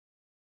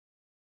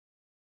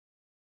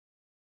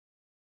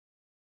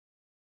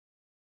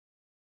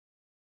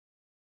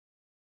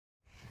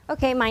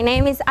Okay, my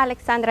name is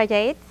Alexandra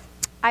Yates.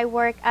 I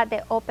work at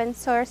the Open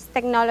Source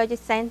Technology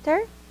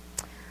Center.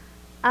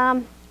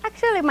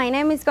 Actually, my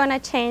name is gonna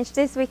change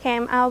this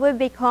weekend. I will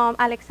become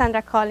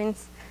Alexandra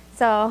Collins.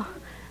 So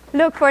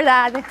look for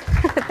that.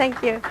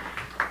 Thank you.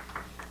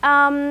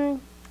 And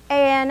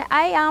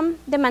I am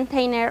the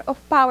maintainer of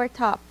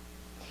PowerTop.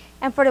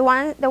 And for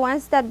the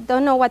ones that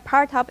don't know what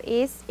PowerTop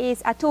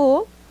is a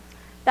tool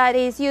that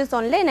is used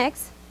on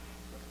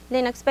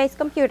Linux-based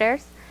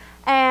computers.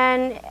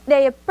 And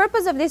the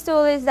purpose of this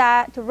tool is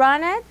that to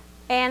run it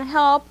and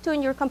help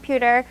tune your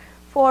computer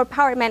for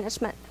power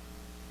management.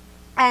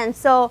 And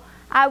so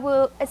I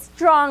will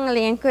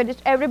strongly encourage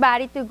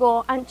everybody to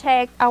go and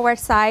check our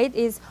site.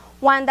 Is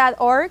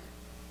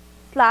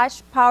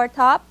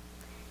one.org/PowerTop.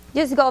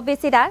 Just go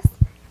visit us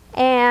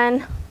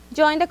and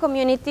join the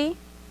community.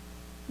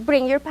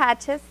 Bring your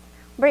patches,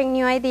 bring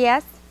new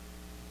ideas.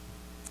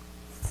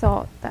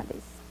 So that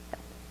is that.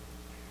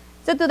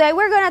 So today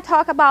we're going to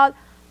talk about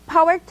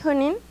power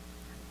tuning,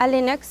 a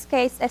Linux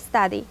case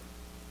study.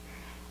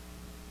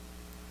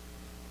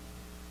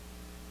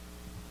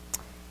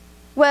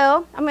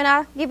 Well, I'm going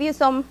to give you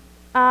some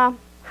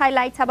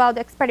highlights about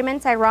the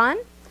experiments I run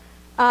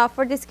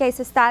for this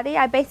case study.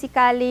 I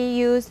basically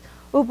use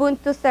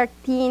Ubuntu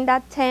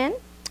 13.10.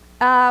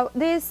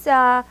 This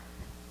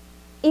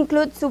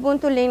includes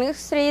Ubuntu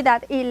Linux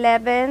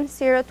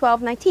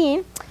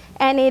 3.11.0.12.19,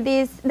 and it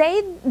is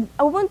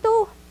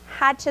Ubuntu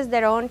hatches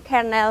their own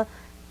kernel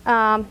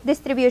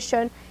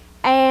distribution,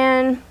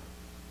 and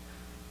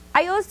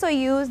I also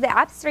use the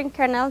upstream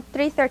kernel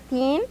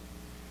 3.13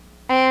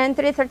 and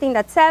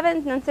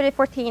 3.13.7 and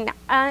 3.14.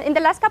 In the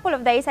last couple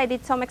of days, I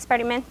did some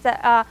experiments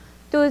to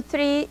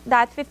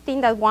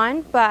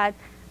 3.15.1, but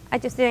I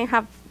just didn't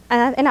have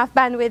enough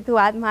bandwidth to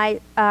add my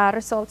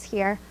results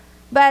here.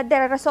 But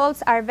the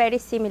results are very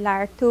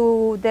similar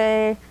to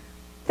the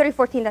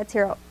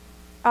 3.14.0.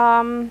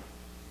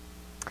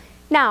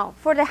 Now,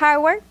 for the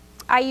hardware,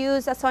 I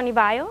use a Sony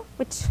Vaio,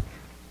 which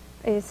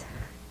is,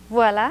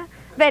 voila,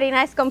 very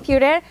nice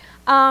computer.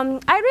 I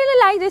really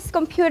like this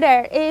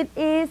computer. It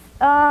is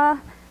a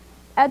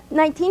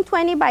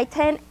 1920 by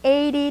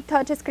 1080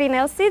 touchscreen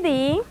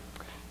LCD,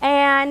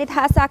 and it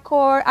has a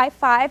Core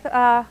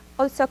i5,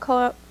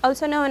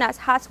 also known as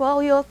Haswell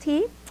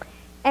ULT.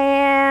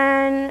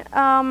 And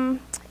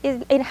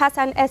it has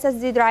an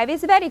SSD drive.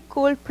 It's very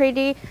cool,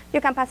 pretty. You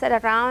can pass it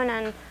around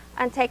and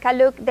take a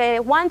look. The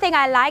one thing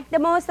I like the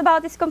most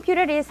about this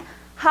computer is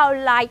how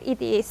light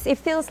it is. It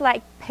feels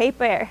like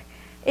paper.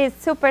 It's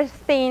super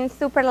thin,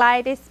 super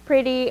light. It's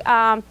pretty.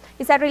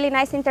 It's a really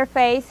nice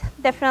interface.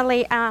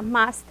 Definitely a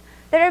must.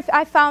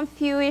 I found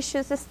few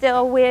issues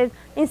still with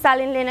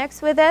installing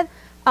Linux with it.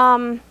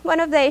 One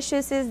of the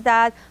issues is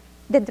that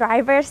the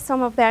drivers,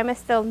 some of them are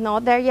still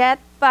not there yet,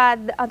 but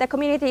the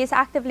community is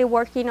actively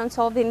working on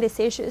solving these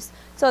issues,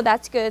 so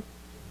that's good.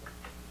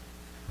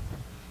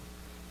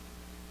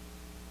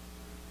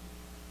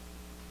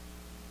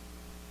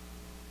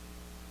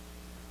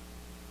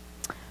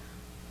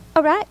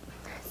 All right,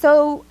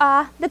 so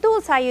the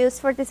tools I use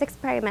for this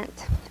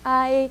experiment.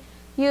 I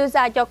use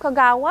a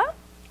Yokogawa.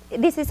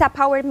 This is a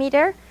power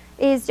meter.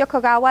 It's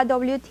Yokogawa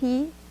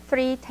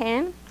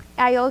WT310.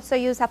 I also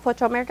use a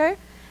photometer.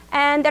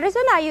 And the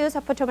reason I use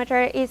a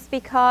photometer is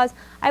because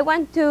I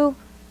want to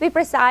be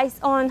precise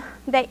on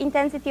the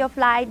intensity of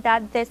light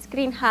that the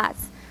screen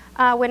has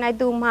when I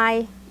do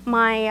my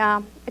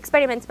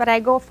experiments, but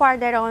I go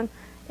farther on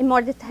in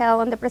more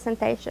detail on the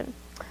presentation.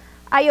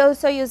 I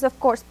also use, of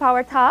course,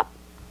 PowerTop.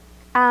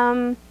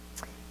 My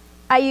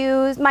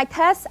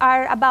tests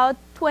are about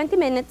 20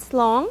 minutes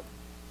long,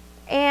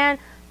 and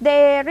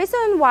the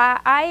reason why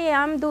I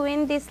am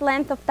doing this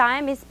length of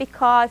time is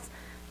because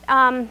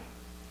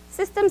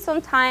systems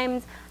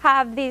sometimes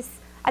have this,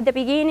 at the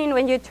beginning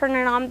when you turn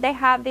it on, they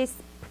have this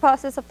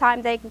process of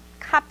time. They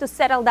have to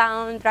settle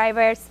down,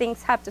 drivers,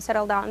 things have to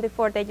settle down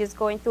before they just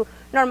go into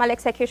normal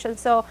execution.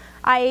 So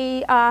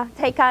I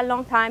take a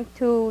long time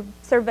to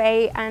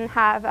survey and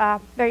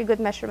have very good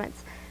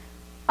measurements.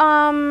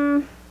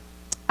 I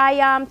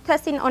am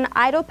testing on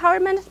idle power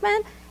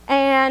management,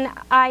 and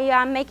I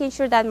am making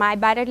sure that my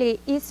battery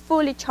is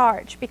fully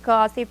charged,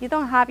 because if you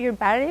don't have your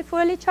battery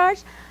fully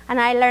charged, and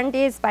I learned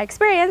this by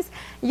experience,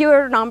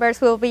 your numbers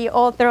will be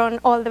all thrown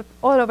all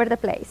over the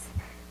place.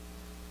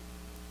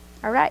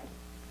 All right.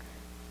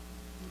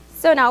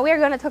 So now we're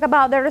going to talk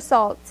about the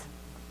results.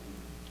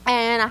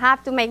 And I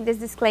have to make this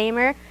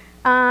disclaimer.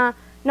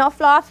 No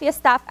fluffy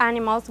stuffed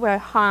animals were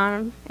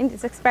harmed in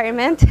this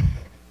experiment.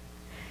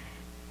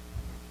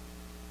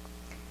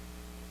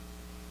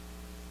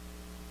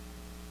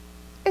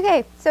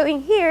 Okay, so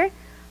in here,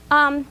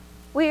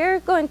 we're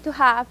going to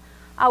have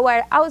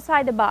our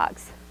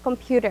outside-the-box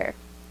computer.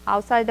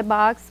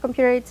 Outside-the-box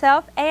computer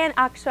itself, and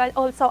actually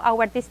also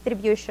our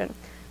distribution.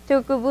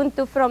 Took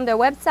Ubuntu from the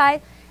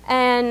website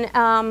and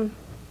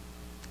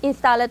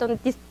install it on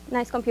this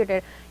nice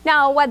computer.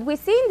 Now, what we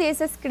see in this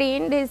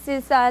screen, this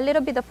is a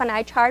little bit of an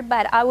eye chart,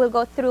 but I will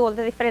go through all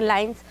the different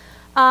lines.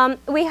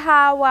 We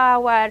have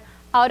our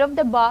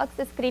out-of-the-box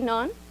screen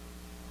on.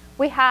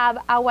 We have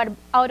our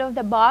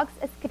out-of-the-box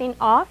screen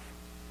off.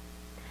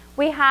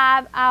 We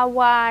have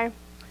our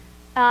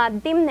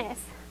dimness.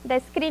 The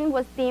screen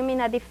was dim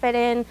in a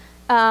different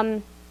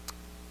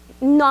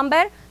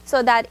number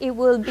so that it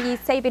will be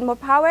saving more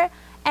power.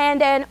 And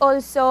then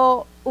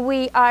also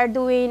we are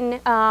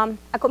doing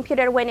a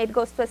computer when it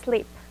goes to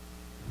sleep.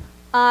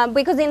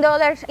 Because in the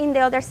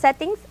other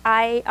settings,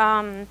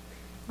 I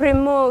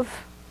remove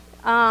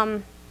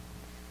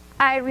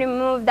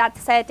that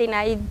setting.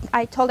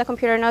 I told the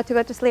computer not to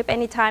go to sleep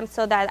anytime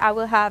so that I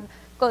will have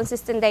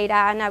consistent data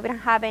and I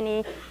wouldn't have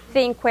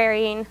anything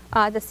querying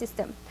the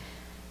system.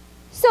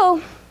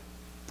 So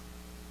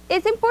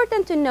it's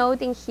important to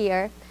note in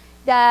here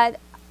that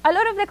a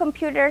lot of the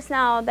computers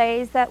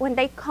nowadays, that when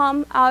they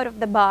come out of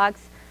the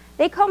box,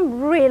 they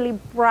come really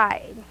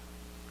bright.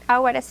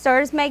 Our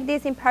stores make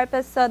this in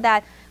purpose so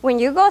that when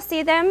you go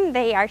see them,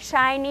 they are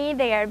shiny,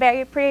 they are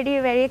very pretty,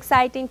 very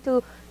exciting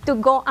to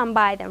go and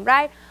buy them,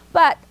 right?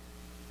 But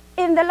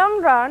in the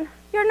long run,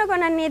 you're not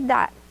going to need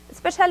that,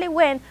 especially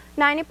when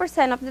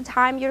 90% of the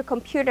time your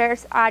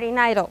computers are in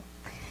idle,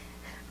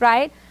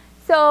 right?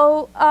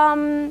 So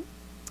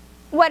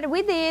what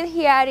we did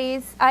here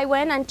is I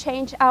went and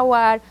changed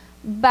our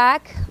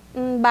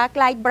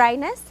backlight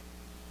brightness,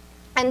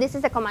 and this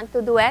is a command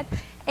to do it.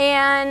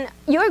 And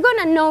you're going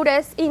to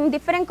notice in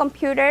different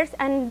computers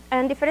and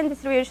different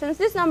distributions,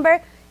 this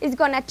number is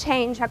going to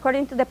change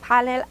according to the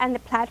panel and the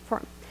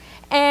platform.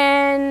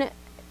 And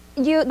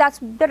that's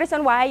the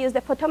reason why I use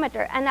the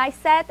photometer. And I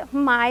set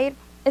my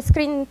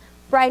screen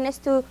brightness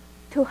to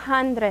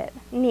 200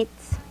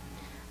 nits.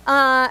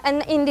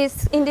 And in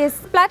this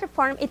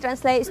platform, it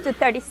translates to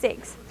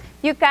 36.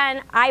 You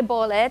can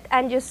eyeball it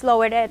and just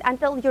lower it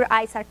until your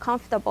eyes are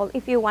comfortable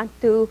if you want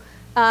to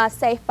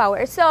save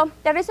power. So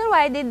the reason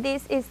why I did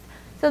this is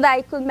so that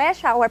I could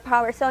measure our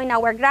power. So in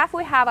our graph,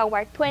 we have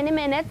our 20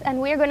 minutes, and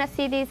we're going to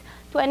see these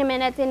 20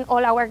 minutes in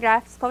all our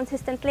graphs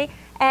consistently.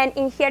 And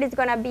in here, it's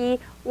going to be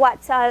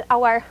what's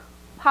our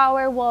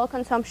power wall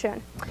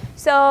consumption.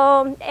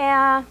 So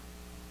as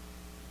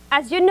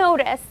you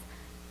notice,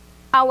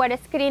 our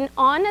screen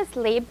on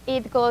sleep,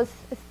 it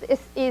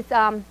is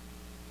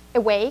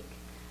awake,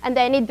 and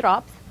then it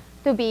drops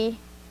to be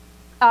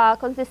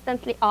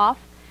consistently off.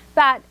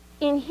 But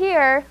in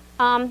here,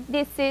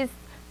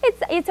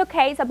 it's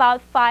okay. It's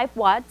about 5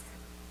 watts,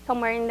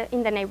 somewhere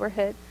in the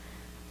neighborhood.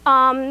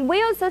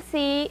 We also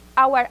see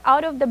our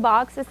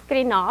out-of-the-box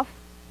screen off.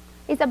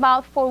 It's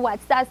about 4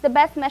 watts. That's the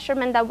best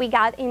measurement that we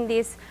got in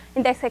this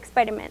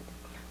experiment.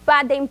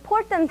 But the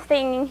important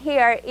thing in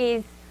here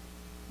is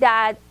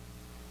that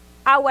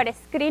our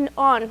screen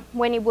on,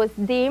 when it was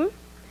dim,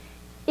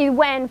 it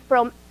went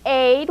from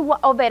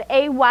over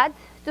 8 watts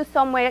to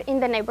somewhere in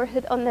the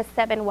neighborhood on the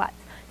 7 watts.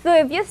 So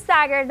if you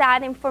stagger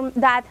that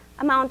that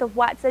amount of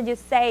watts that you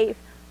save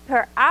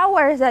per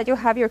hour that you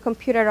have your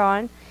computer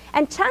on,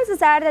 and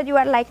chances are that you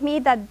are like me,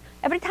 that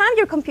every time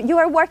you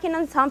are working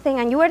on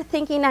something and you are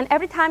thinking, and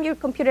every time your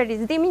computer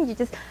is dimming, you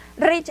just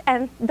reach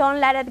and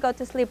don't let it go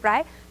to sleep,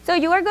 right? So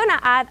you are going to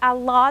add a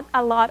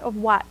lot of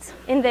watts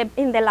in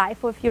the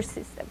life of your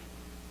system.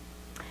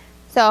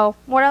 So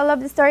moral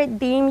of the story: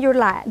 dim your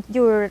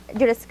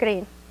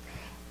screen.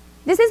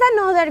 This is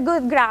another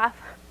good graph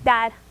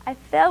that I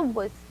felt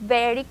was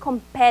very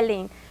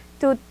compelling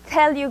to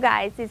tell you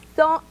guys. It's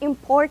so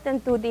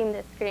important to dim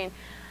the screen.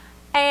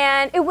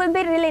 And it will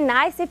be really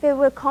nice if it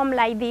will come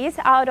like this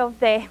out of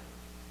the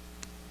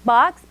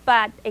box,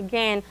 but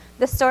again,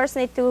 the stores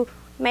need to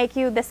make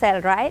you the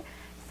sale, right?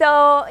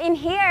 So in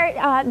here,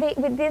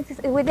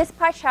 with this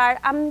pie chart,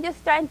 I'm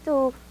just trying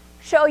to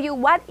show you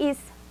what is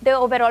the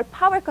overall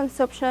power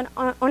consumption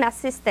on a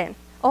system.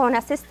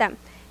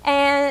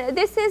 And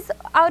this is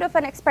out of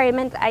an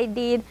experiment I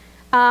did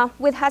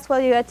with Haswell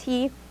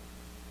UAT.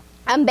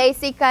 And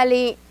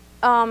basically,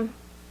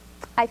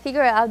 I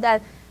figured out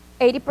that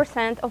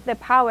 80% of the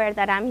power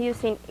that I'm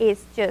using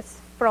is just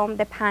from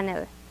the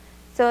panel.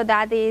 So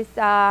that is,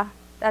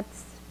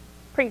 that's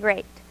pretty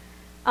great.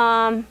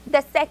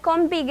 The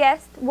second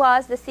biggest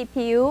was the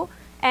CPU,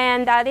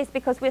 and that is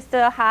because we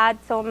still had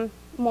some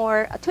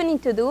more tuning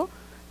to do.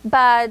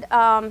 But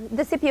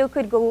the CPU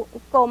could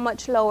go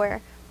much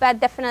lower,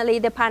 but definitely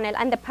the panel,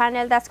 and the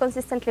panel that's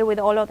consistently with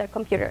all other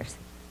computers.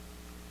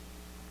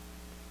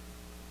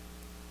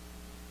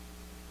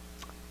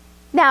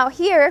 Now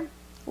here,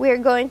 we're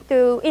going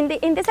to, in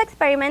this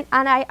experiment,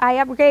 and I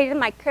upgraded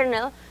my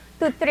kernel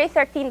to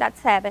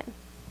 3.13.7.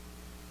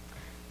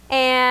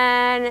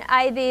 And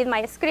I did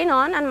my screen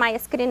on and my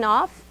screen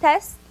off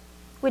test,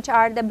 which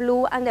are the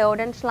blue and the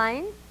orange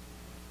line.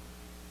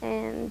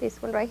 And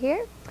this one right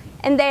here.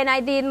 And then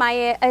I did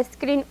my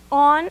screen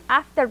on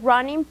after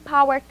running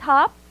power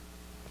top,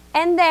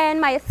 and then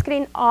my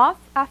screen off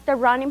after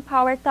running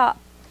power top.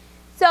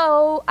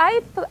 So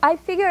I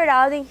figured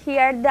out in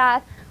here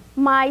that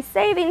my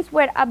savings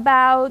were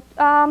about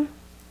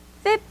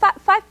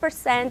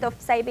 5% of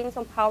savings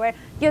on power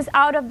just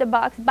out of the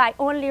box by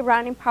only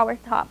running power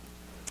top.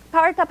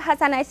 Power top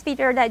has a nice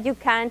feature that you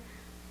can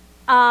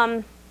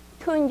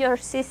tune your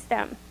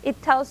system.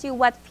 It tells you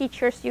what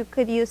features you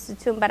could use to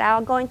tune, but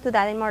I'll go into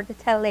that in more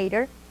detail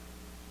later.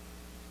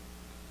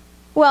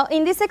 Well,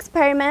 in this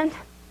experiment,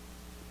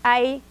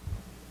 I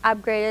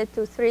upgraded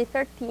to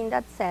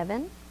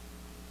 313.7.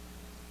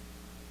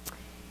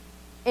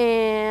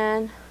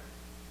 And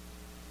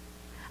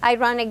I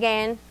run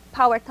again,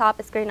 power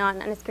top, screen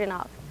on, and screen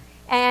off.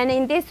 And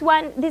in this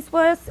one, this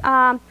was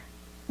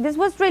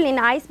really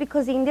nice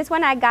because in this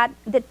one I got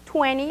the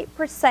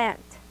 20%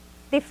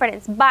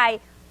 difference by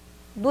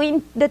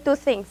doing the two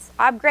things: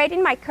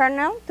 upgrading my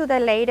kernel to the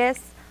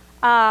latest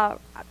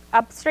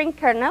upstream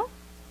kernel,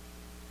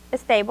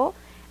 stable,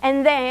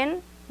 and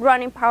then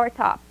running power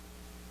top.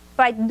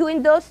 By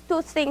doing those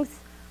two things,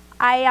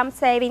 I am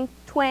saving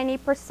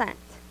 20%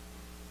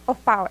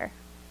 of power.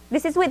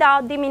 This is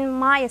without dimming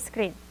my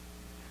screen.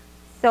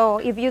 So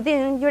if you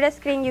dim your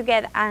screen, you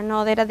get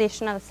another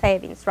additional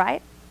savings,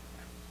 right?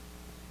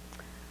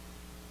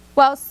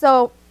 Well,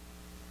 so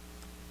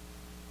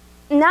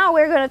now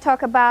we're going to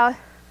talk about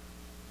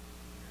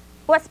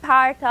what's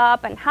power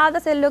top and how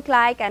does it look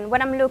like and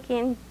what I'm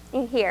looking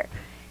in here.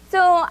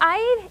 So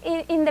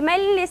in the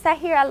mailing list, I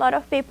hear a lot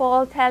of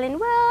people telling,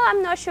 well,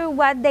 I'm not sure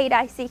what data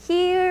I see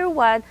here,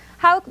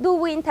 how do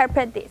we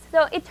interpret this?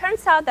 So it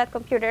turns out that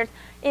computers,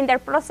 in their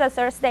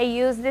processors, they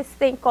use this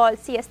thing called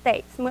C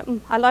states.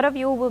 A lot of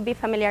you will be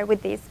familiar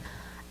with this.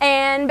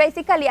 And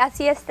basically, a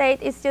C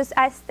state is just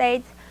a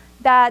state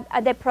that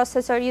the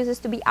processor uses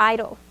to be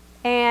idle.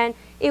 And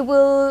it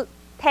will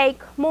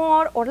take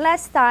more or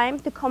less time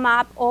to come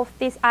up of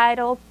this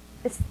idle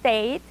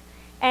state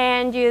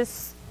and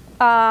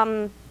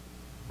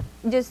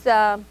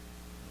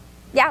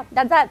yeah,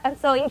 that's that. And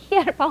so in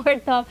here,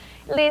 PowerTop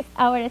lists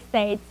our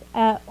states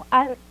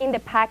in the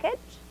package,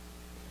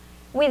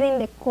 within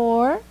the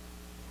core,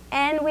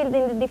 and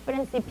within the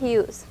different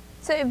CPUs.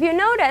 So if you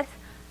notice,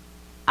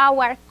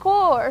 our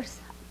cores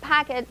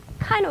package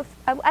kind of,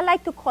 I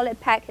like to call it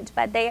package,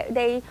 but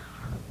they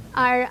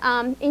are,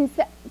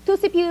 two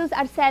CPUs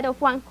are set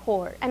of one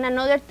core, and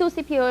another two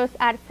CPUs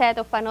are set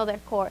of another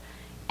core.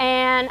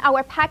 And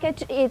our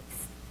package, it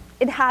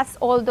has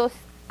all those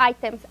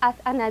items as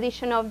an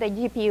addition of the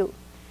GPU.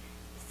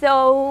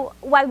 So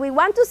what we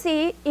want to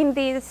see in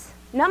these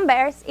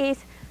numbers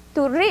is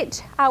to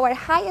reach our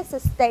highest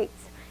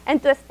states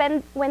and to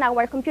spend, when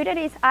our computer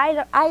is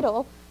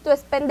idle, to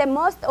spend the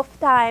most of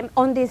time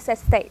on these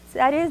states.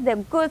 That is the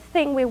good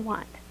thing we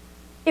want.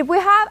 If we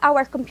have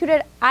our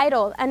computer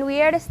idle and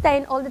we are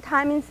staying all the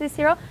time in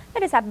C0,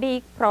 that is a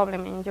big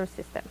problem in your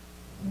system,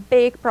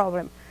 big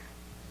problem.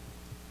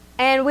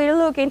 And we'll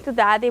look into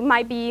that. It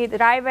might be the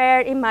driver,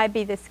 it might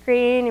be the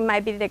screen, it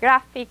might be the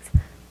graphics,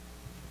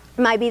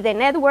 it might be the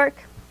network.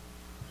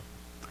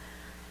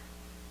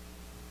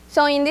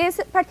 So in this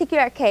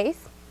particular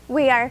case,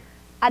 we are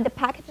at the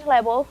package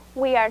level,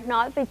 we are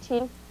not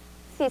reaching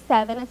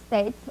C7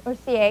 states or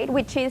C8,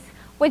 which is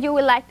what you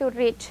would like to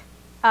reach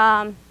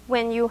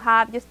when you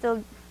have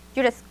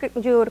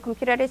your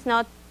computer is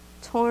not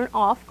turned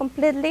off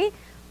completely,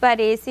 but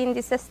is in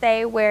this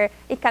state where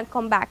it can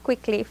come back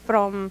quickly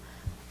from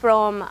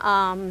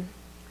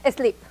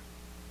sleep.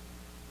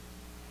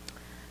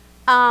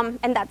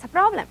 And that's a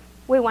problem.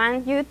 We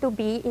want you to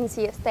be in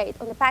C state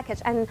on the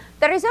package. And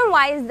the reason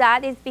why is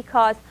that is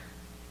because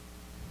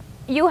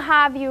you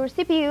have your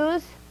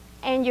CPUs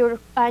and your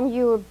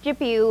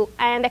GPU,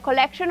 and the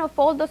collection of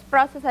all those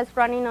processes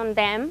running on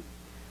them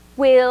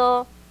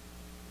will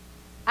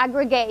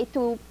aggregate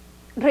to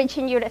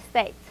reaching your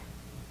state.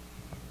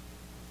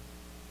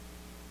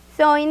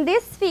 So in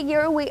this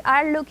figure, we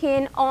are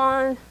looking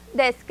on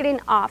the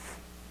screen off.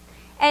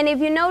 And if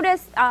you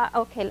notice,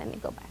 okay, let me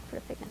go back for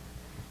a second.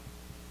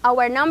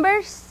 Our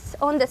numbers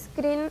on the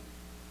screen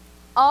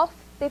off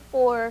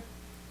before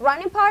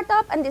running power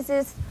top, and this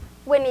is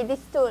when it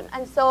is tuned.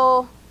 And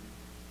so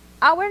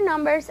our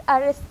numbers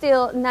are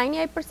still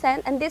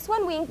 98%, and this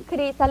one we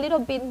increase a little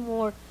bit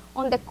more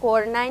on the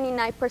core,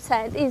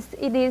 99%.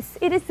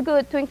 It is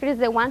good to increase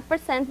the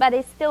 1%, but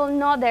it's still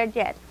not there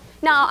yet.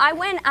 Now, I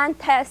went and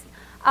tested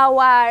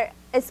our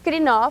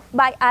screen off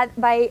by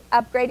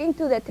upgrading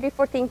to the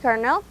 314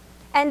 kernel,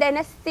 and then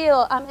I'm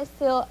still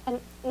at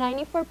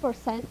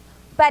 94%.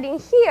 But in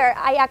here,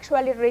 I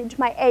actually reached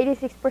my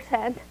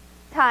 86%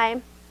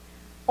 time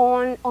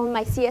on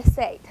my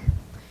CS8.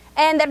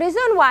 And the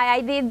reason why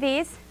I did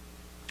this,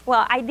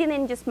 well, I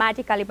didn't just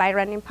magically by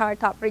running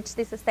PowerTop reach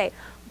this state,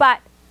 but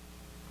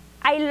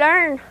I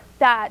learned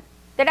that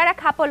there are a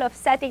couple of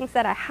settings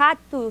that I had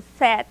to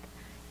set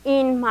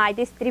in my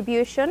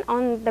distribution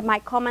on my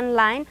command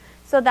line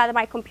so that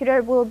my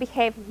computer will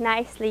behave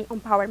nicely on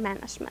power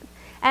management.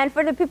 And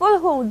for the people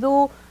who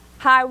do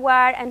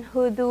hardware and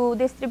who do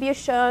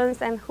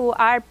distributions and who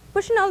are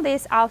pushing all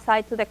this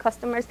outside to the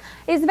customers,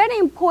 it's very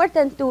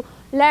important to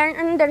learn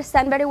and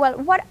understand very well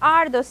what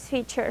are those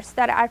features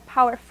that are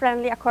power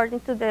friendly according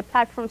to the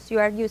platforms you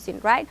are using,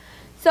 right?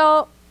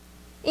 So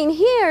in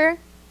here,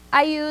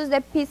 I use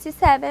the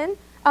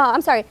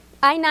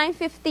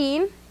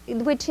i9-15,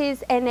 which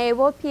is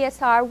enabled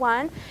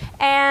PSR1,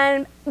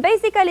 and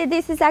basically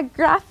this is a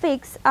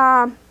graphics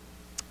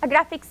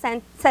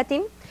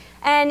setting,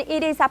 and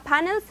it is a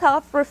panel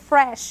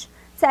self-refresh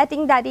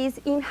setting that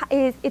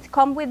it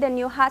comes with the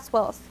new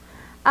Haswell's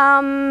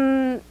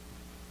And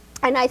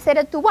I set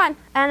it to 1.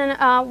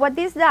 And what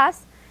this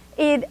does,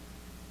 it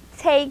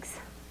takes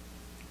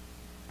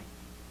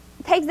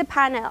the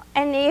panel,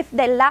 and if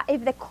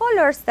the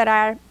colors that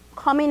are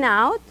coming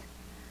out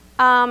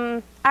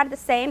are the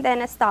same,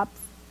 then it stops.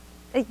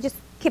 It just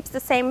keeps the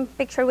same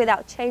picture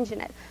without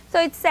changing it.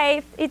 So it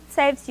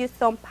saves you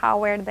some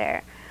power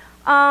there.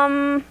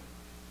 I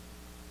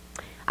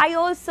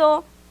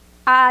also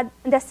add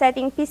the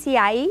setting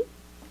PCIe,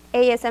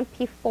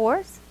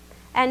 ASMP4s,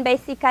 and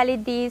basically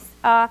this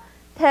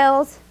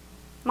tells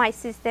my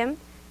system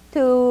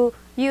to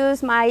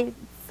use my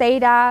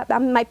SATA,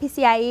 my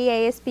PCIe,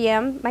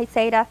 ASPM, my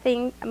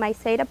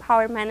SATA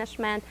power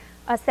management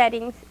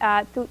settings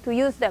to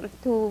use them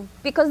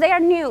because they are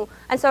new.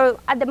 And so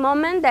at the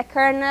moment, the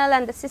kernel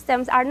and the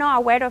systems are not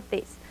aware of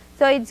this.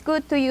 So it's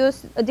good to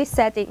use these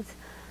settings.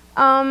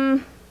 So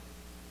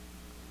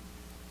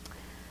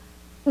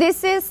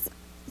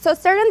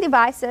certain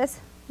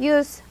devices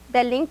use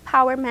the link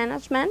power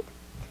management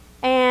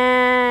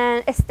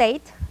and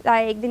state,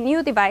 like the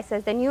newer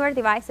devices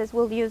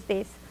will use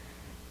this.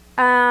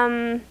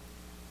 And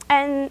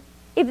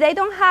if they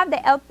don't have the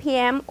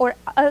LPM or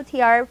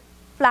LTR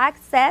flag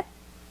set,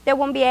 they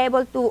won't be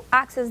able to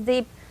access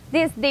this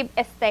deep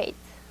state.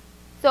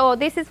 So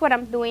this is what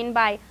I'm doing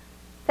by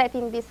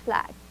setting this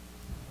flag.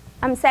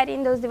 I'm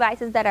setting those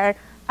devices that are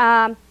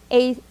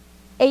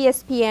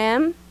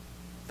ASPM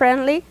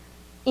friendly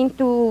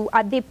into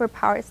a deeper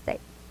power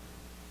state.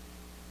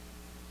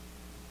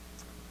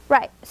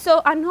 Right,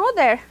 so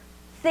another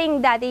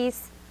thing that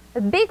is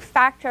a big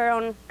factor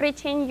on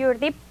reaching your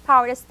deep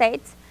power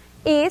states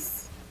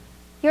is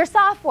your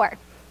software,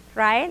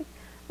 right?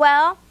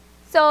 Well,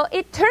 so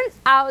it turns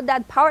out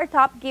that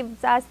PowerTop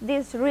gives us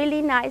this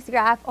really nice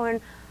graph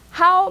on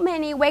how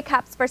many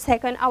wake-ups per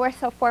second our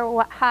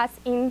software has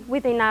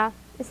within a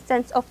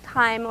instance of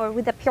time or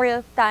with a period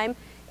of time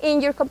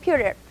in your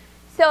computer.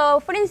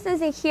 So for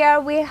instance, in here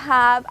we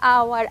have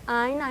our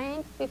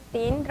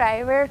i9-15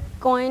 driver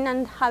going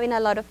and having a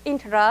lot of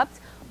interrupts.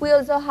 We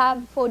also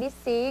have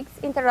 46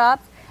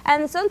 interrupts.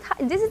 And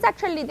sometimes, these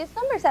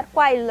numbers are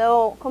quite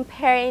low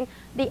comparing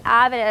the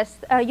average.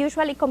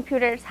 Usually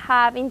computers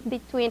have in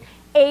between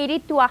 80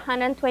 to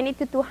 120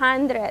 to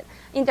 200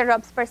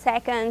 interrupts per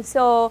second.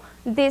 So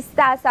this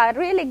does a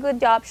really good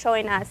job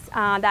showing us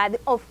that,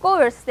 of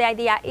course, the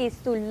idea is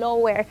to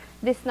lower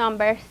these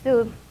numbers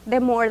to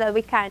the more that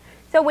we can.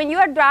 So when you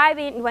are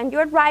driving, when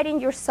you're writing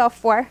your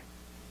software,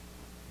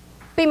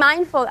 be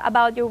mindful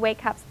about your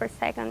wake-ups per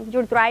second,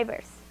 your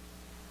drivers,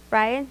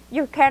 right?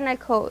 Your kernel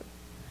code.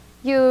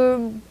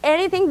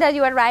 Anything that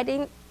you are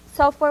writing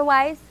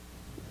software-wise,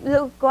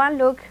 go and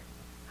look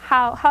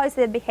how is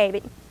it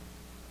behaving.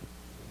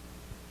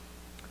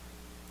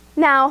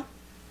 Now,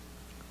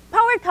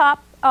 PowerTop,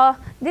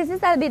 this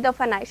is a bit of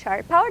an eye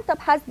chart. PowerTop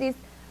has this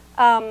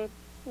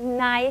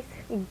nice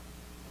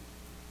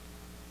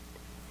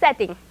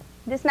setting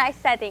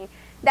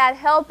that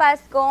help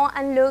us go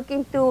and look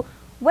into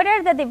what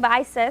are the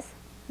devices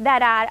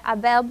that are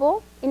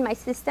available in my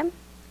system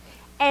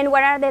and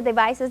what are the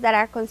devices that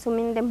are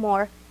consuming the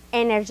more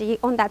energy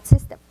on that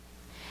system.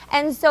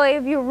 And so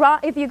if you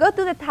go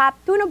to the tab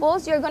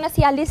Tunables, you're going to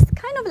see a list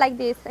kind of like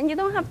this, and you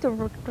don't have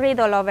to read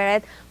all over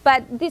it,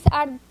 but these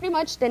are pretty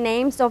much the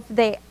names of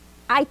the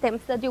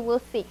items that you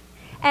will see.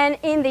 And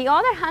in the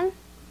other hand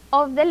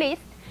of the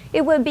list,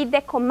 it will be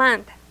the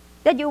command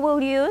that you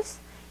will use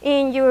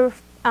in your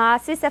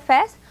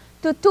sysfs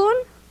to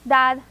tune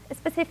that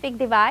specific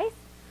device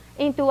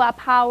into a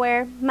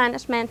power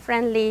management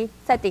friendly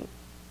setting.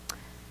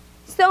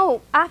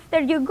 So after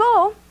you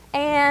go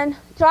and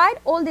try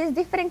all these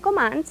different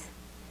commands,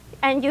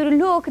 and you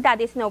look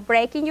that it's not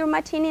breaking your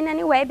machine in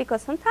any way,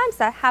 because sometimes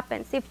that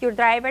happens if your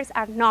drivers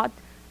are not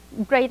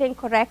grading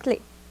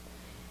correctly,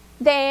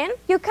 then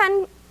you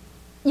can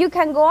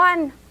go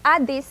and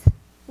add this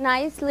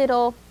nice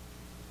little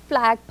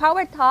flag,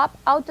 PowerTop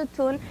Auto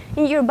Tune,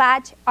 in your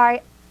Bash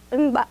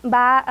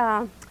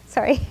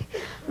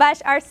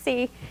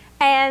RC.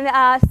 And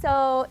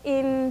so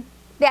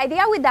the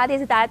idea with that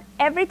is that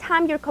every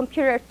time your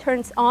computer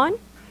turns on,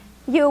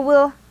 you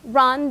will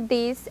run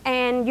this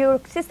and your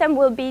system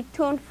will be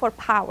tuned for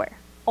power,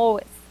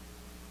 always.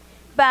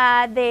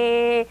 But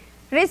the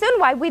reason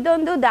why we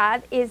don't do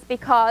that is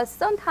because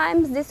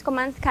sometimes these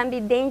commands can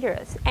be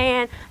dangerous.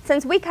 And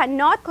since we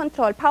cannot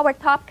control,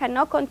 PowerTop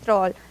cannot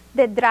control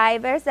the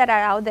drivers that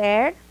are out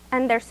there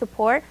and their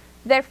support,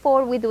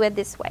 therefore we do it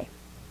this way.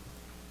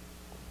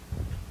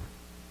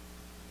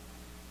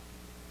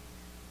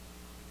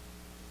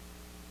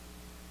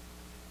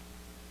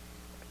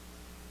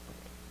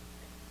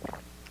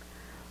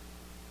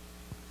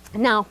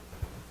 Now,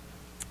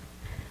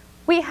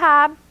 we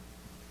have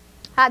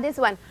this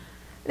one.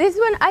 This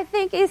one, I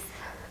think, is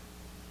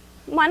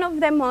one of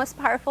the most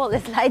powerful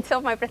slides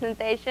of my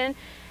presentation.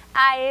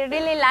 I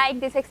really like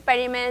this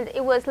experiment.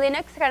 It was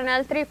Linux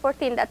kernel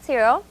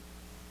 3.14.0.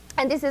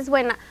 And this is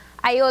when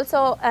I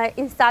also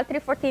installed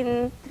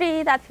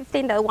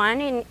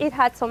 3.14.3.15.1, and it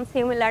had some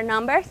similar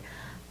numbers.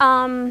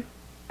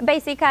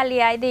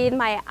 basically I did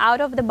my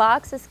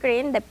out-of-the-box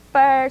screen, the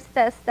first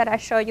test that I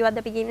showed you at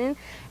the beginning,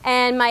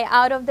 and my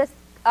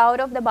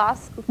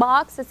out-of-the-box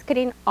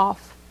screen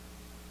off,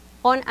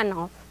 on and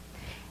off.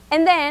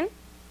 And then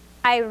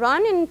I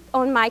run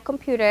on my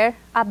computer,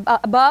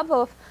 above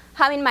of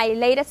having my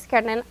latest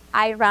kernel,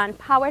 I run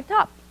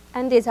PowerTop.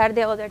 And these are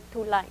the other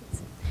two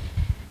lines.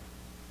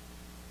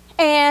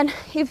 And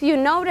if you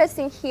notice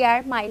in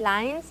here, my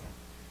lines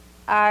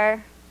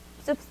are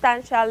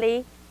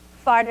substantially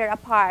farther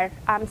apart.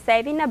 I'm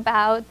saving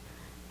about,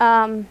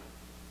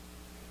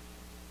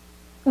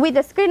 with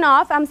the screen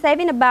off, I'm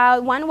saving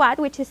about 1 watt,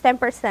 which is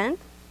 10%.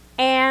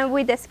 And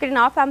with the screen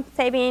off, I'm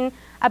saving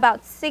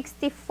about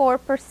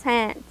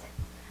 64%.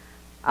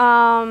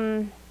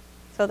 So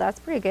that's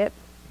pretty good.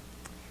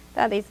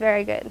 That is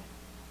very good.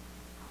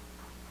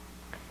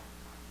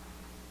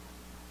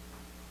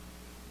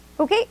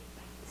 Okay,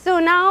 so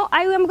now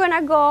I am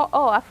gonna go,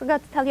 oh, I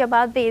forgot to tell you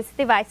about these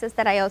devices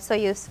that I also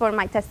use for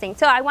my testing.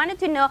 So I wanted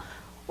to know,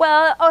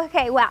 well,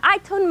 okay, well, I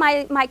tuned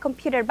my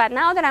computer, but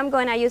now that I'm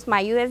gonna use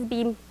my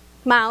USB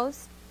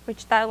mouse,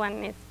 which that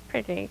one is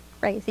pretty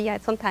crazy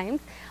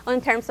sometimes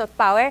in terms of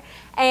power,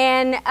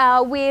 and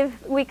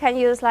we can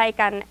use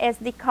like an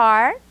SD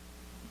card.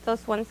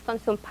 Those ones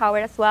consume power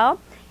as well.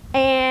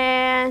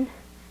 And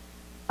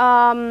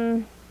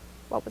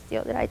what was the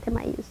other item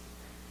I used?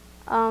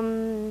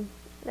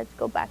 Let's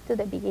go back to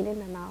the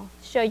beginning and I'll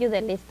show you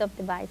the list of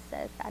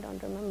devices. I don't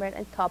remember it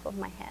on top of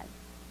my head.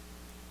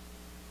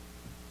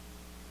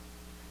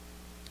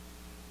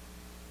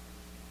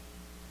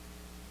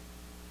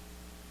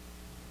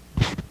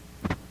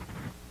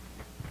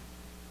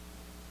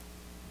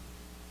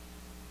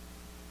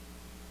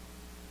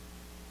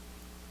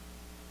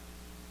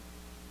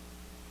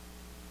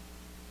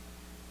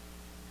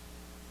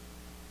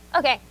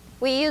 Okay,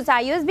 we use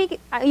a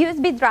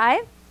USB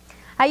drive.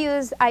 I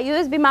use a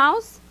USB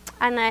mouse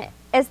and a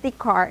SD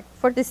card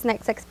for this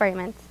next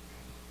experiment.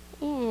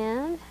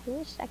 And I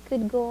wish I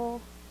could go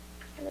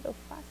a little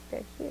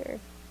faster here.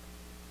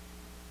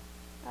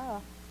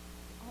 Oh,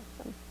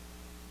 awesome.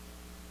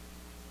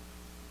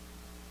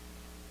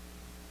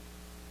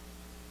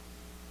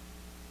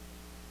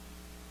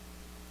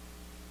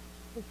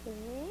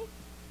 Okay.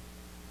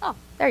 Oh,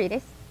 there it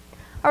is.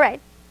 All right.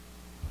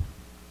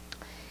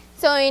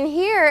 So in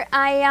here,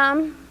 I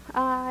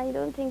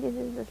don't think this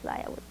is the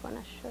slide I was going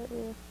to show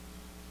you.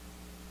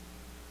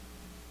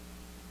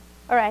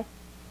 All right.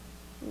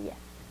 Yes.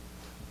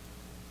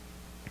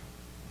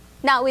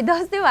 Now with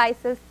those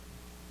devices,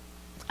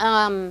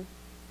 in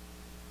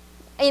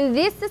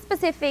this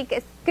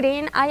specific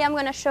screen, I am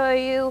going to show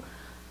you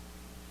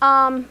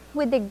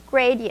with the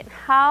gradient,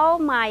 how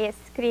my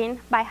screen,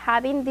 by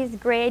having this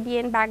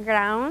gradient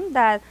background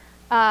that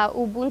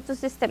Ubuntu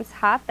systems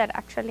have, that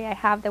actually I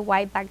have the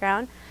white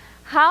background,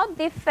 how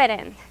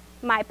different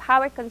my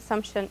power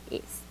consumption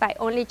is by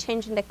only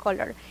changing the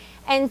color.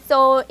 And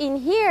so in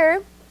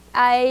here,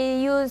 I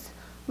use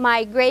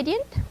my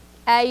gradient.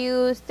 I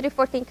use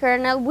 314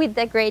 kernel with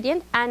the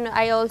gradient, and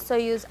I also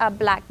use a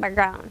black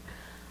background.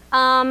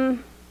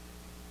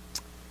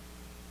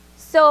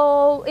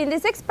 So in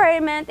this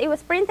experiment, it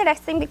was pretty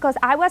interesting because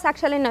I was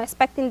actually not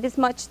expecting this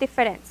much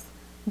difference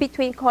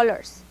between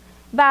colors.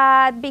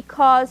 But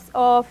because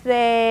of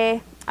the,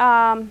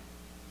 now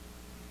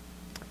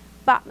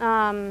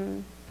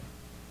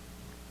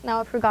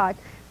I forgot.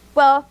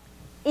 Well,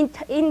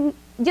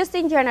 just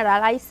in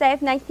general, I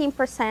saved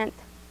 19%,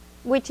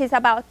 which is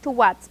about 2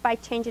 watts by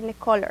changing the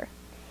color.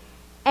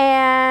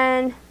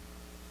 And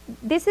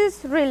this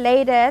is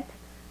related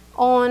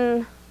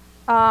on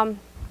the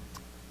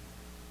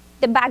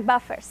back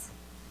buffers,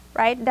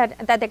 right, that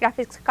the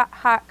graphics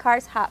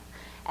cards have.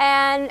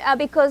 And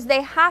because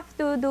they have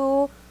to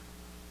do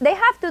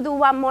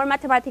one more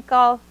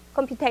mathematical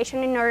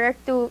computation in order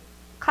to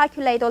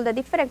calculate all the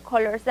different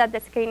colors that the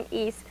screen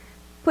is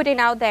putting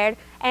out there,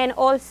 and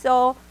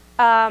also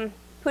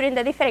putting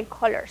the different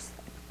colors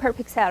per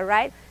pixel,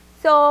 right?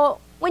 So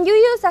when you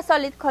use a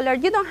solid color,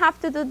 you don't have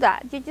to do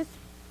that. You just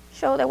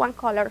show the one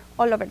color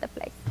all over the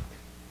place.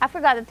 I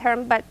forgot the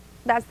term, but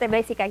that's the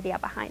basic idea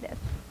behind it.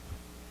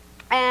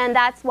 And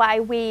that's why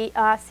we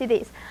see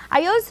this.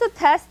 I also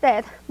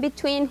tested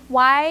between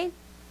white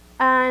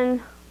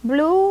and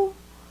blue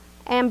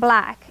and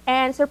black.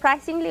 And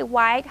surprisingly,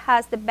 white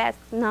has the best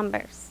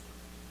numbers.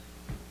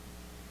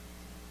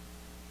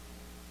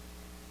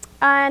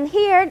 And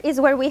here is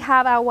where we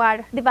have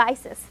our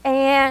devices.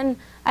 And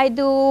I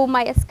do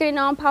my screen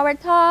on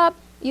PowerTop,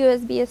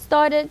 USB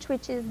storage,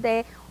 which is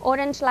the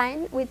orange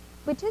line,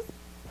 which is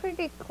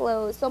pretty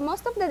close. So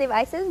most of the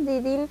devices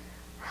didn't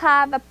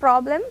have a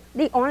problem.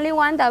 The only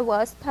one that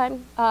was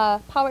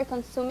power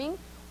consuming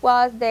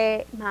was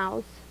the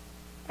mouse.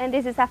 And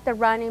this is after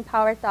running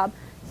PowerTop.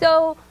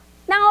 So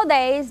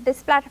nowadays,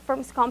 these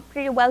platforms come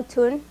pretty well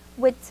tuned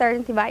with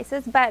certain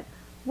devices, but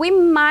we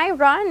might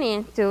run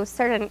into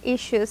certain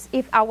issues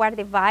if our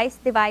device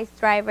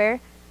driver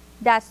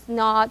does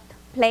not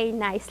play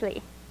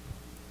nicely.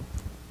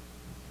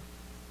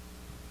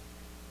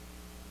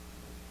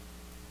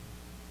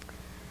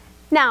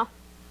 Now,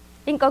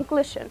 in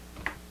conclusion,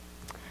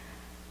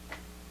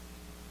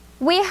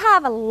 we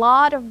have a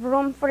lot of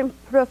room for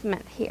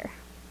improvement here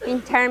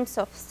in terms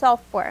of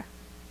software,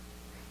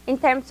 in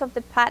terms of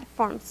the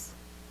platforms.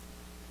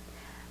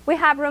 We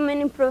have room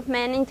in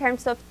improvement in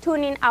terms of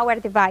tuning our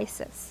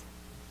devices.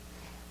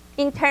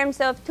 In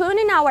terms of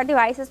tuning our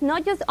devices,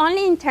 not just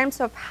only in terms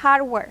of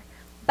hardware,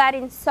 but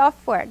in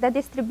software. The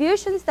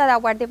distributions that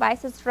our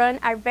devices run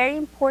are very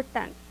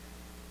important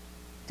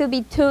to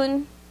be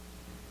tuned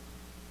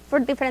for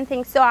different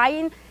things. So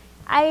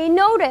I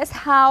noticed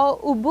how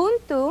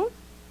Ubuntu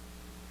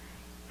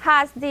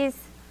has these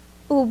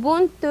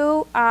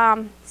Ubuntu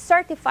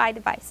certified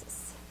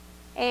devices.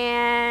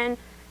 And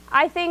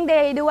I think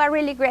they do a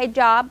really great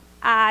job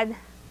at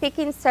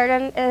picking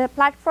certain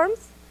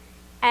platforms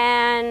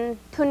and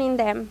tuning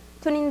them,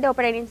 tuning the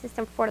operating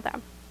system for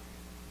them.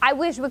 I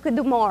wish we could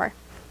do more.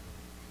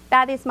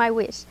 That is my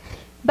wish.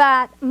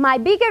 But my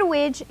bigger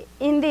wish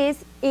in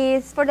this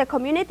is for the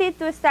community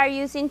to start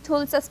using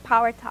tools as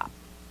PowerTop.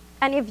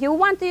 And if you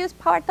want to use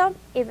PowerTop,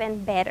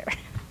 even better,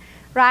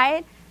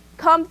 right?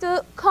 Come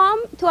to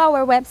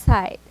our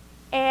website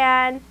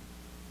and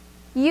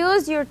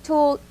use your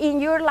tool in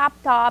your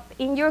laptop,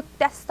 in your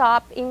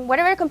desktop, in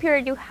whatever computer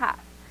you have.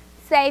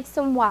 Save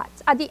some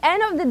watts. At the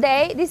end of the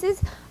day,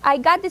 I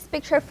got this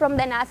picture from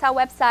the NASA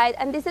website,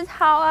 and this is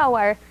how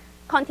our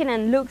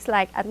continent looks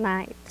like at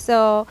night.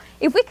 So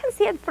if we can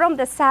see it from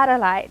the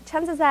satellite,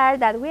 chances are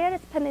that we are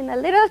spending a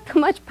little too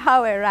much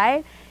power,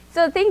 right?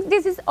 So think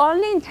this is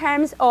only in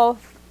terms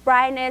of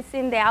brightness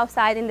in the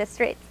outside in the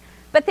streets.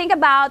 But think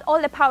about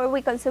all the power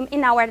we consume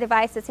in our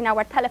devices, in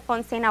our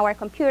telephones, in our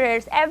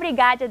computers, every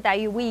gadget that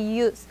we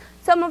use.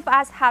 Some of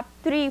us have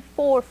 3,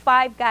 4,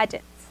 5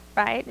 gadgets,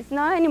 right? It's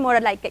not anymore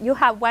like you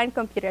have one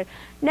computer.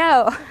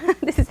 No,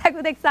 this is a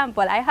good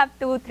example. I have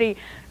 2, 3,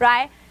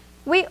 right?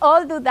 We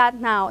all do that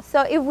now.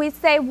 So if we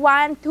save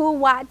 1, 2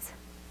 watts,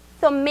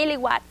 some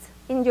milliwatts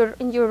in your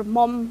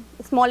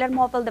smaller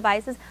mobile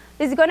devices,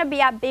 this is going to be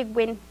a big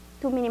win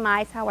to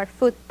minimize our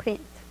footprint.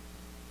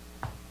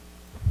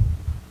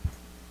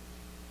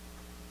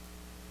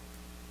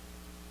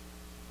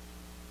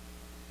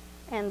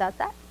 And that's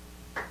that.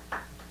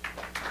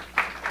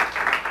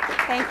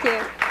 Thank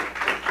you.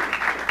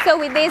 So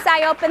with this,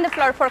 I open the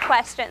floor for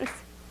questions.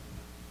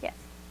 Yes.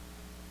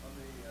 On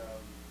the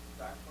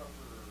back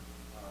buffer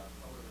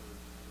color, did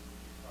you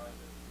try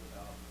this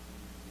without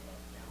the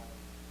panel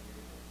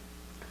enabled?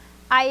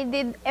 I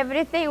did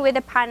everything with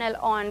the panel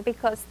on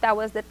because that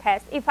was the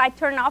test. If I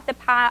turn off the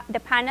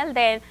panel,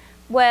 then,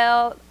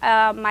 well,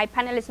 my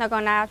panel is not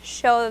going to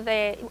show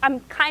I'm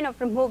kind of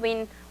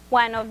removing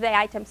one of the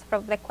items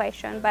from the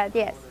equation, but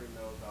yes.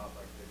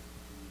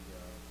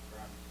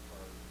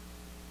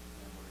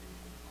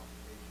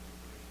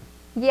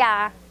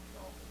 Yeah,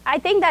 I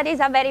think that is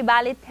a very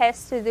valid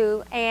test to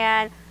do,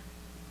 and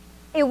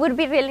it would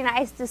be really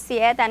nice to see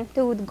it and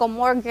to go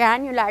more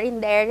granular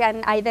in there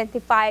and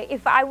identify.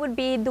 If I would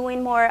be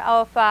doing more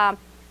of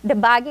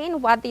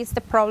debugging, what is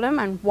the problem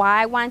and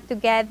why I want to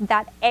get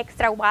that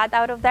extra watt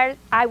out of there,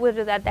 I would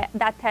do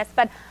that test.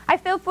 But I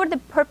feel for the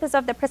purpose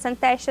of the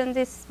presentation,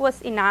 this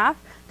was enough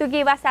to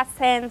give us a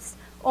sense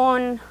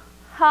on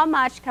how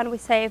much can we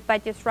save by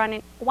just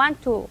running one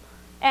tool.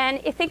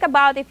 And think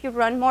about if you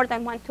run more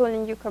than one tool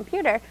in your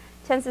computer,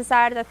 chances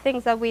are the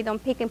things that we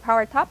don't pick in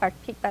PowerTop are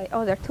picked by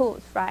other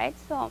tools, right?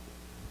 So,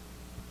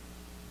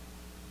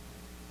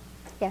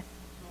 yes?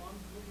 So I'm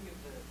looking at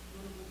the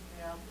tunables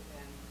tab,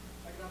 and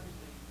I can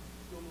obviously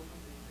Google some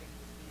of these things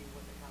to see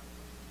what the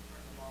consequences of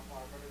turning them off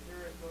are, but is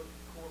there a good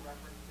core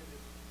reference to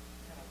just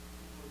kind of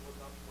look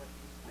up what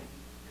I need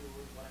to do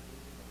and what I'm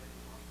using to turn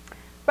them off?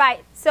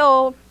 Right,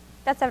 so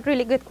that's a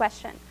really good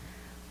question.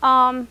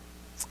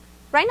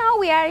 Right now,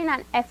 we are in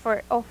an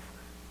effort of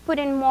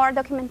putting more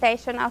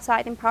documentation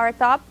outside in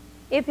PowerTop.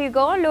 If you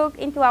go and look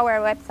into our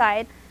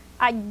website,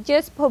 I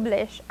just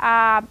published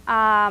a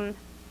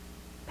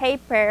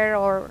paper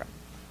or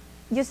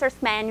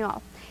user's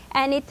manual,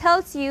 and it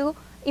tells you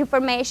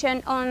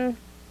information on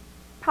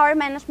power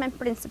management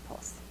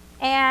principles.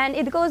 And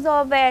it goes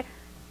over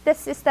the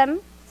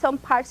system, some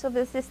parts of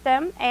the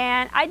system,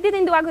 and I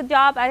didn't do a good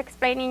job at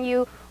explaining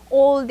you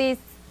all these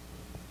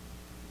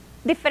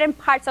different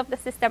parts of the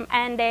system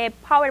and the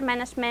power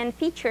management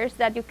features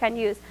that you can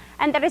use.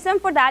 And the reason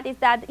for that is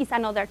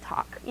another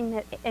talk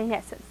in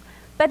essence.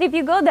 But if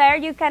you go there,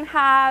 you can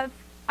have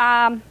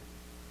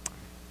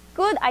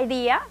good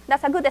idea.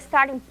 That's a good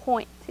starting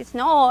point. It's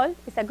not all,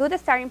 it's a good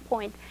starting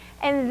point.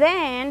 And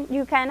then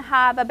you can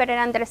have a better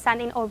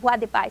understanding of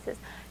what devices.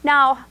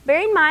 Now,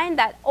 bear in mind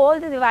that all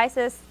the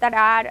devices that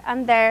are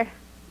under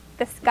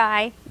the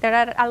sky, there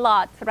are a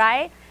lot,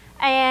 right?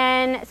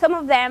 And some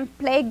of them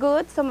play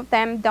good, some of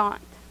them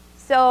don't.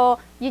 So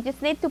you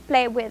just need to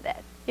play with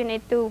it. You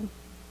need to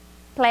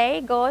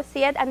play, go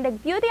see it. And the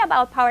beauty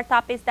about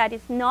PowerTop is that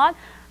it's not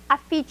a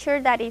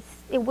feature that it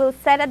will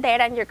set it there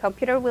and your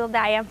computer will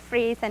die and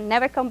freeze and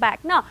never come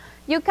back. No,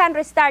 you can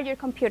restart your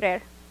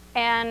computer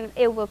and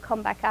it will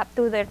come back up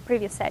to the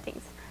previous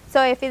settings.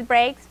 So if it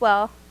breaks,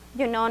 well,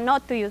 you know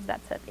not to use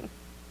that setting.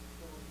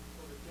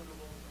 So the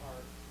tunables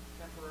are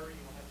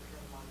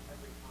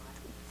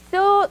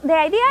So the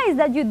idea is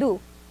that you do,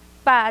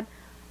 but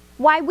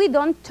why we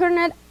don't turn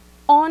it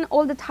on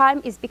all the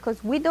time is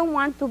because we don't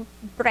want to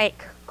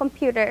break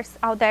computers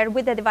out there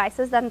with the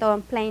devices that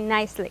don't play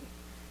nicely.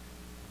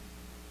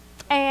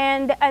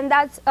 And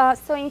that's,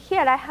 so in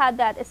here I had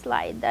that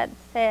slide that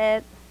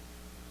said,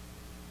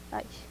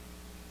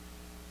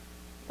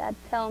 that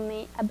tell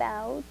me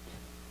about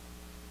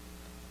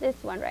this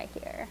one right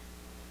here.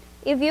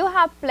 If you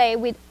have played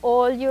with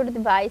all your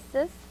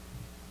devices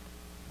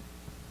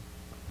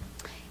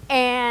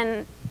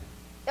and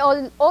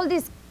all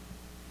these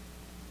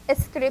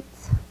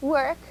scripts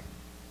work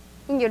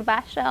in your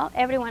bash shell,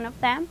 every one of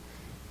them,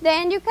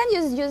 then you can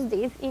just use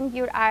this in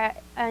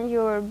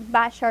your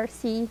bash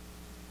RC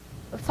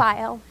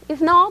file. If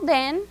not,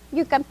 then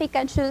you can pick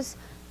and choose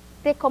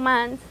the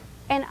commands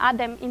and add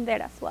them in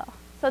there as well,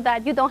 so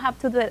that you don't have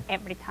to do it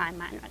every time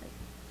manually.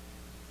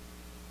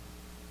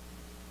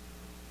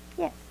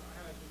 Yes? I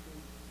have actually two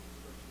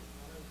questions.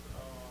 One is,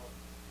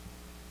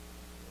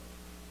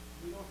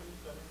 do you know of any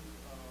studies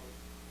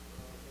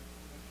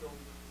that show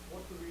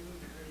what's the reason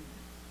between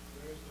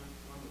various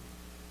kernels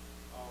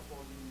for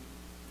the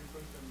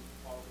difference in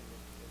power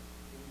consumption?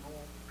 Do you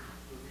know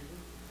the reason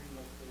between,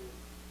 let's say,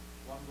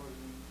 one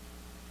version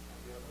and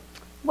the other?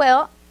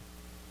 Well,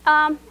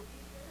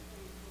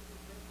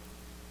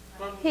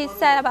 he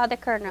said about the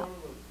kernel.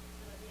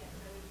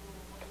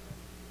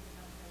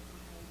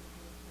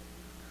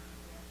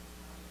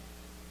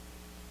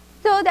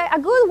 So a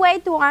good way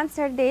to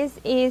answer this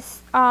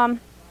is,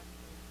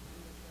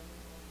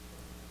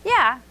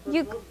 yeah,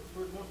 you.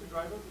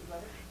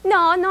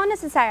 No, not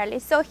necessarily.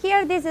 So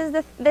here, this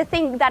is the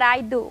thing that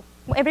I do.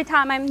 Every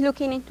time I'm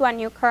looking into a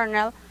new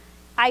kernel,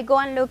 I go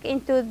and look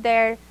into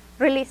their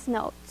release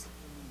notes.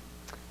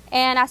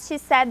 And as she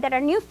said, there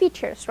are new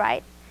features,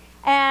 right?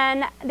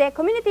 And the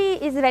community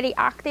is very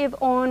active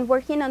on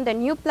working on the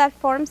new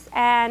platforms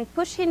and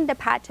pushing the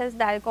patches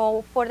that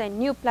go for the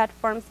new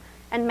platforms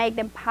and make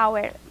them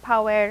power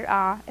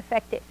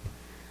effective.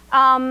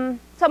 Some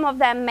of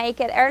them make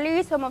it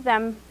early, some of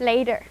them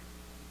later.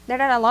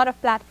 There are a lot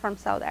of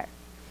platforms out there.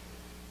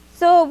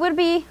 So would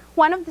be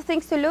one of the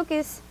things to look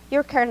is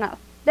your kernel.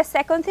 The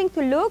second thing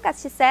to look,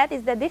 as she said,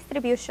 is the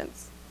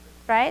distributions,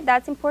 right?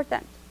 That's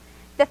important.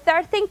 The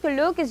third thing to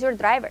look is your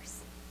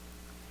drivers,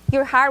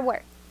 your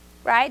hardware,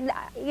 right?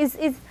 It's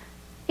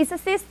a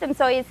system,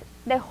 so it's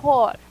the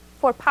whole.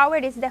 For power,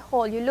 it's the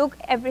whole. You look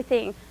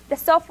everything, the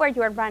software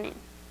you are running.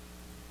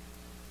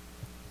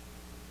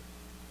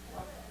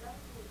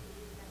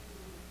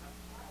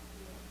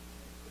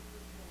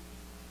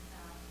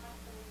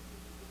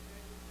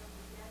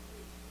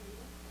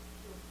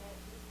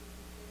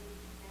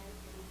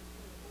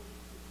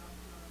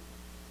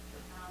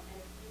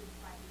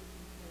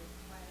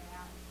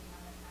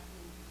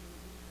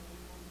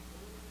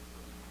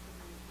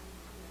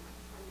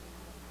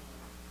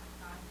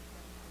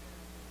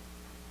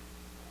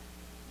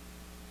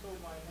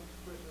 My next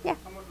question Yeah. is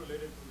somewhat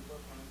related to the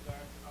first one, is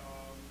that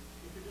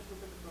if you just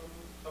look at the kernel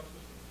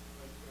subsystems,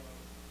 like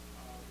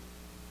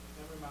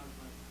memory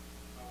management,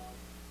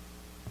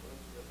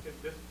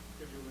 disk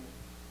scheduling,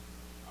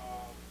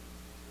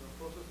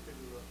 process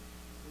scheduler,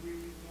 do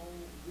we know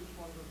which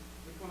one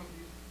of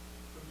these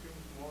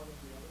consumes more than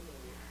the other? Or?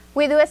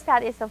 We do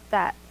studies of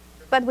that,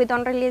 but we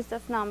don't release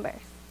those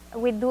numbers.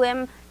 We do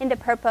them in the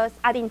purpose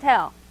at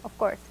Intel, of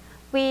course.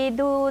 We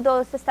do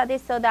those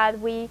studies so that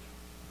we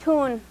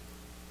tune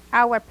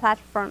our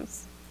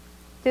platforms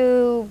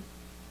to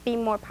be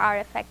more power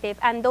effective,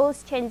 and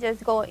those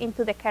changes go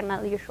into the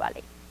kernel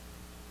usually.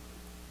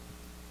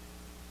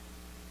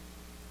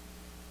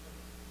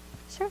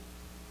 Sure.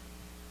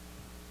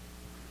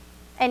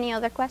 Any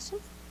other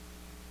questions?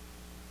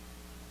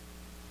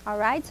 All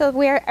right, so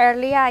we're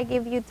early. I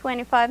give you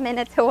 25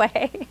 minutes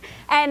away.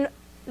 And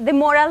the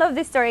moral of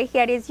the story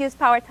here is use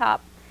PowerTop.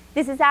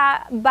 This is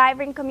a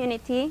vibrant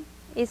community.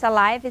 It's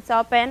alive, it's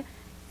open.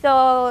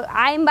 So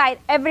I invite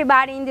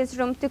everybody in this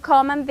room to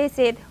come and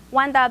visit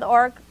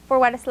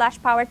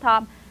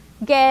one.org/PowerTop,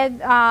 get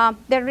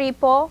the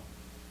repo,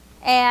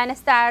 and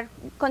start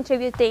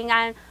contributing.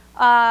 And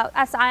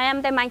as I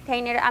am the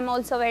maintainer, I'm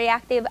also very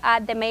active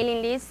at the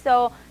mailing list.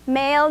 So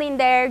mail in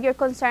there your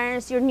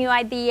concerns, your new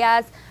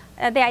ideas.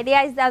 The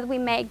idea is that we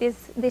make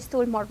this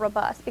tool more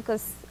robust,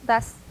 because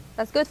that's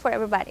good for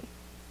everybody.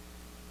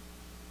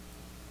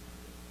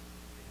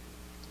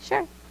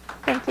 Sure.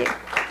 Thank you.